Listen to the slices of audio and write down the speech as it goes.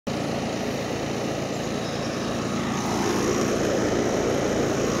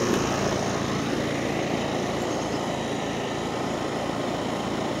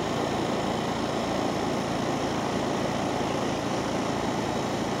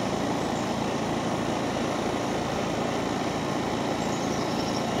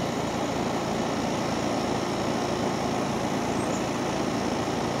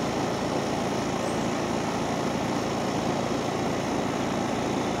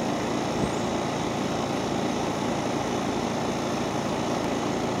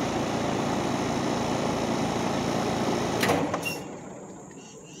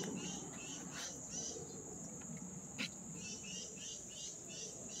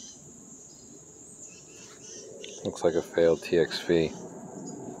Looks like a failed TXV.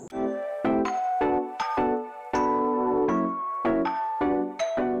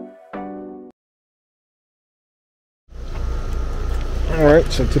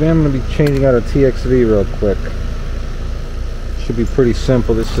 Alright, so today I'm going to be changing out a TXV real quick. Should be pretty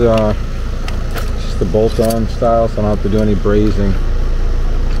simple. This is just the bolt-on style, so I don't have to do any brazing.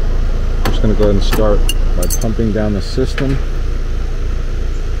 I'm just going to go ahead and start by pumping down the system.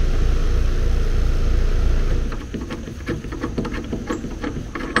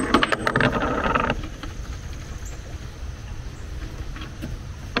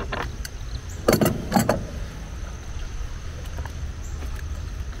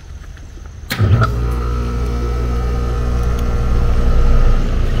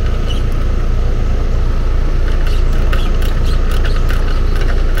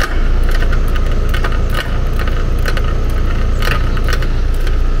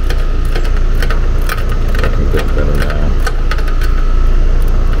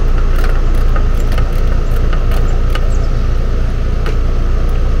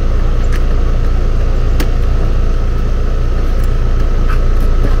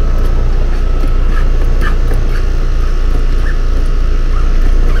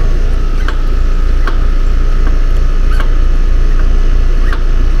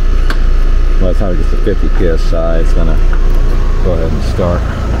 By the time it gets to 50 psi, it's gonna go ahead and start.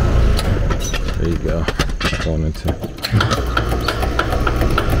 There you go. Going into.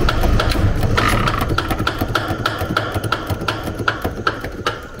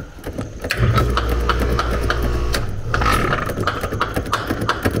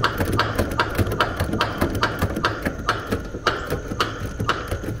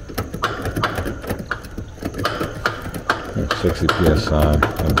 That's 60 psi,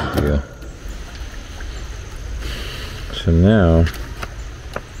 no big deal. So now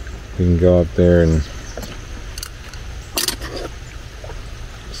we can go up there and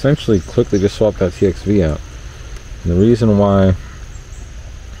essentially quickly just swap that TXV out. And the reason why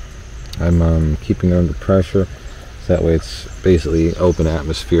I'm keeping it under pressure is that way it's basically open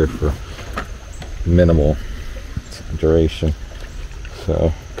atmosphere for minimal duration.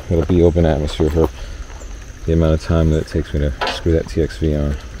 So it'll be open atmosphere for the amount of time that it takes me to screw that TXV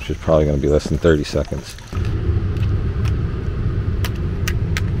on, which is probably going to be less than 30 seconds.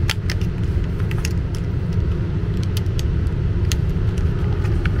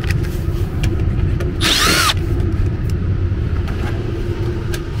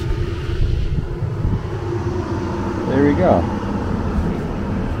 There we go.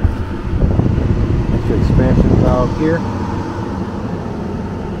 That's the expansion valve here.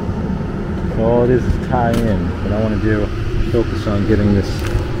 So all it is tie in. What I want to do is focus on getting this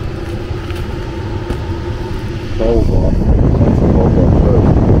bulb off. Once the bulb off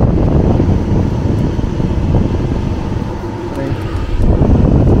first.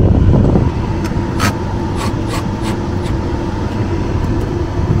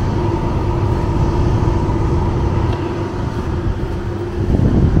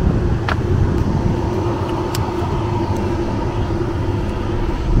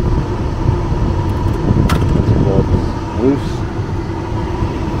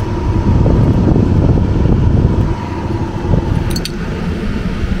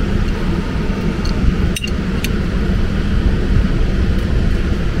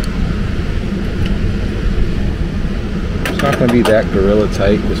 It's not going to be that Gorilla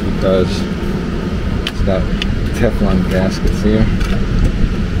tight just because it's got Teflon gaskets here.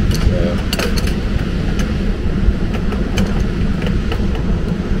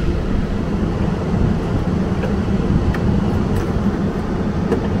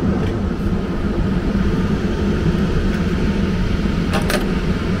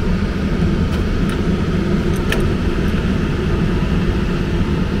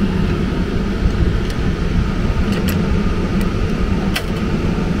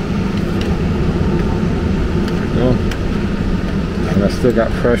 So and I still got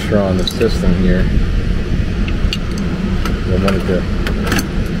pressure on the system here. I wanted to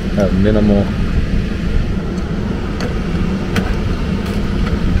have minimal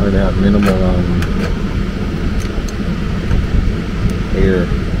air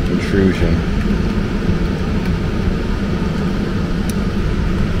intrusion.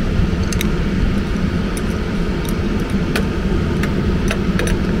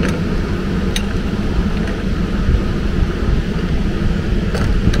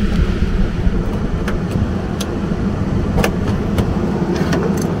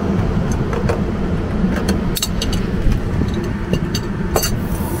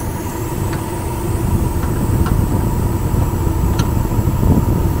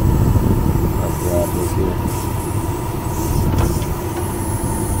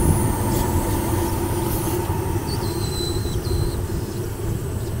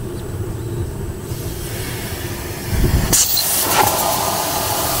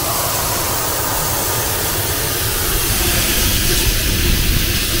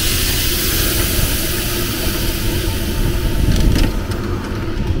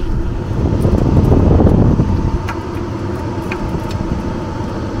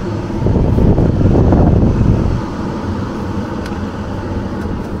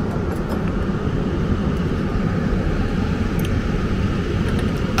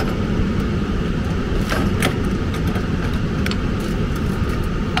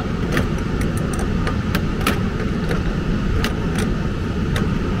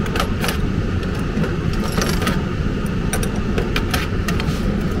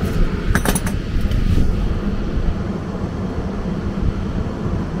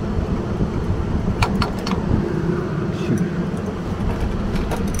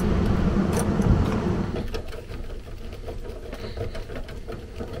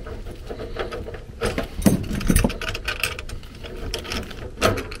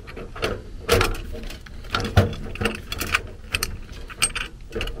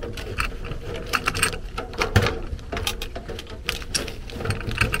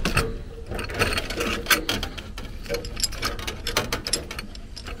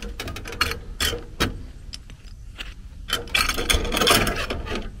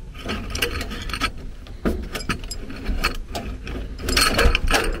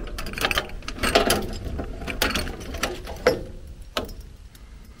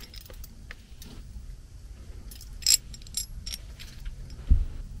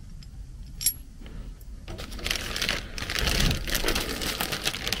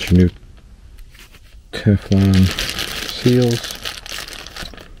 new Teflon seals.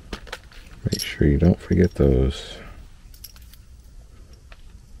 Make sure you don't forget those.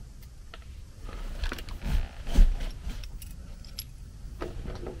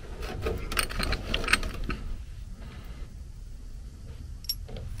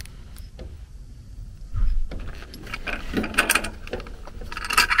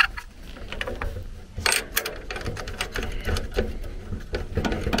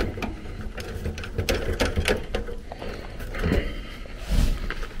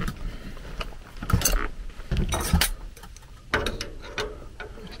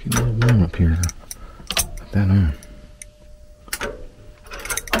 Up here, put that on.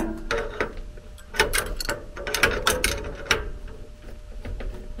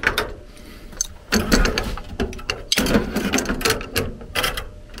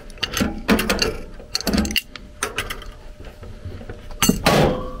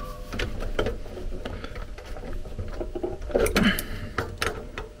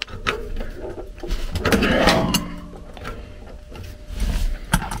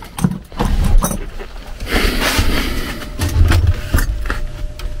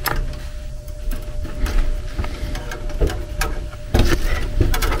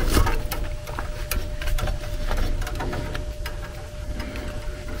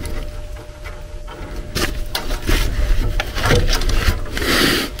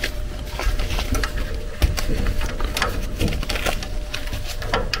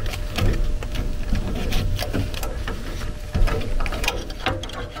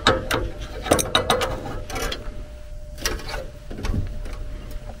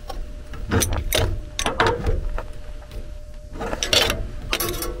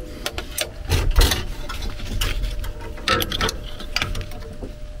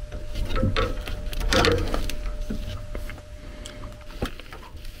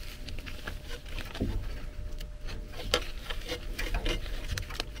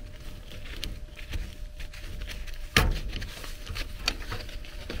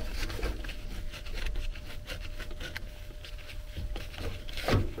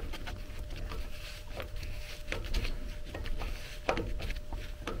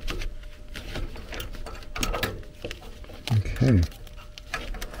 Okay.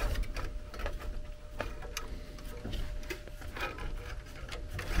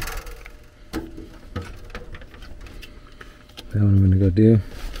 Now what I'm going to go do,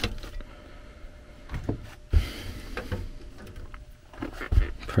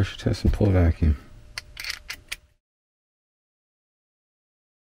 pressure test and pull vacuum.